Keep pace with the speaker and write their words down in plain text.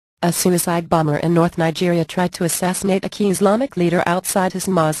A suicide bomber in North Nigeria tried to assassinate a key Islamic leader outside his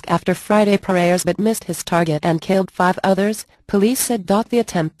mosque after Friday prayers but missed his target and killed 5 others, police said. The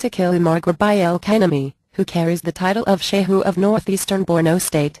attempt to kill Umar Garba el-Kanemi, who carries the title of Shehu of northeastern Borno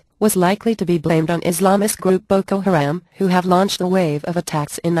State, was likely to be blamed on Islamist group Boko Haram, who have launched a wave of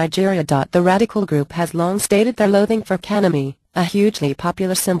attacks in Nigeria. The radical group has long stated their loathing for Kanemi, a hugely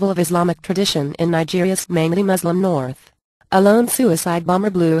popular symbol of Islamic tradition in Nigeria's mainly Muslim north. A lone suicide bomber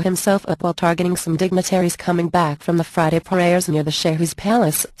blew himself up while targeting some dignitaries coming back from the Friday prayers near the Shehu's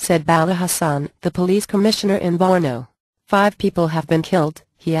palace, said Bala Hassan, the police commissioner in Borno. 5 people have been killed,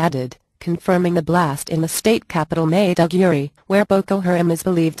 he added, confirming the blast in the state capital Maiduguri, where Boko Haram is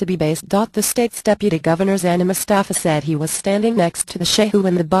believed to be based. The state's deputy governor Zani Mustafa said he was standing next to the Shehu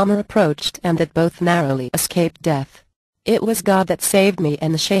when the bomber approached and that both narrowly escaped death. "It was God that saved me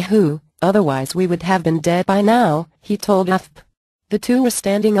and the Shehu, otherwise we would have been dead by now," he told AFP. The two were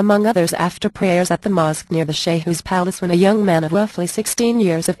standing among others after prayers at the mosque near the Shehu's palace when a young man of roughly 16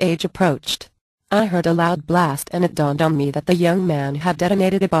 years of age approached. "I heard a loud blast and it dawned on me that the young man had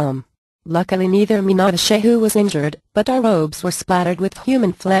detonated a bomb. Luckily neither me nor the Shehu was injured, but our robes were splattered with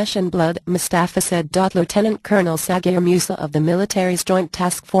human flesh and blood," Mustafa said. Lieutenant Colonel Sagir Musa of the military's Joint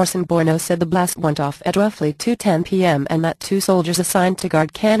Task Force in Borno said the blast went off at roughly 2:10 p.m. and that 2 soldiers assigned to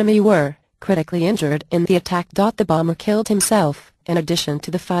guard Kanemi were critically injured in the attack. The bomber killed himself, in addition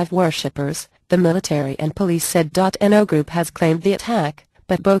to the 5 worshippers, the military and police said. No group has claimed the attack,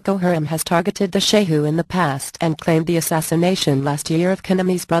 but Boko Haram has targeted the Shehu in the past and claimed the assassination last year of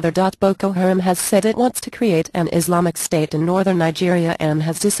Kanemi's brother. Boko Haram has said it wants to create an Islamic state in northern Nigeria and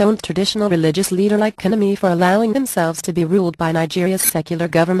has disowned traditional religious leader like Kanemi for allowing themselves to be ruled by Nigeria's secular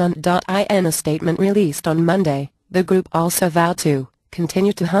government. In a statement released on Monday, the group also vowed to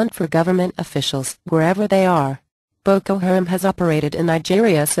continue to hunt for government officials wherever they are. Boko Haram has operated in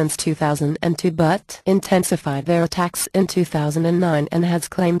Nigeria since 2002 but intensified their attacks in 2009 and has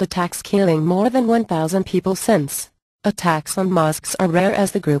claimed attacks killing more than 1,000 people since. Attacks on mosques are rare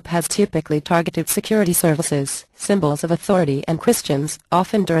as the group has typically targeted security services, symbols of authority and Christians,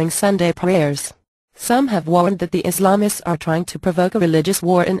 often during Sunday prayers. Some have warned that the Islamists are trying to provoke a religious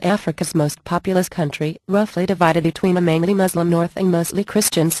war in Africa's most populous country, roughly divided between a mainly Muslim north and mostly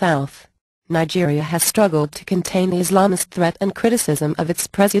Christian south. Nigeria has struggled to contain the Islamist threat and criticism of its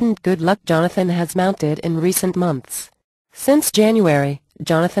president Goodluck Jonathan has mounted in recent months. Since January,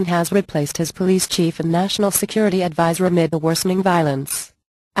 Jonathan has replaced his police chief and national security advisor amid the worsening violence.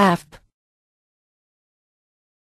 AFP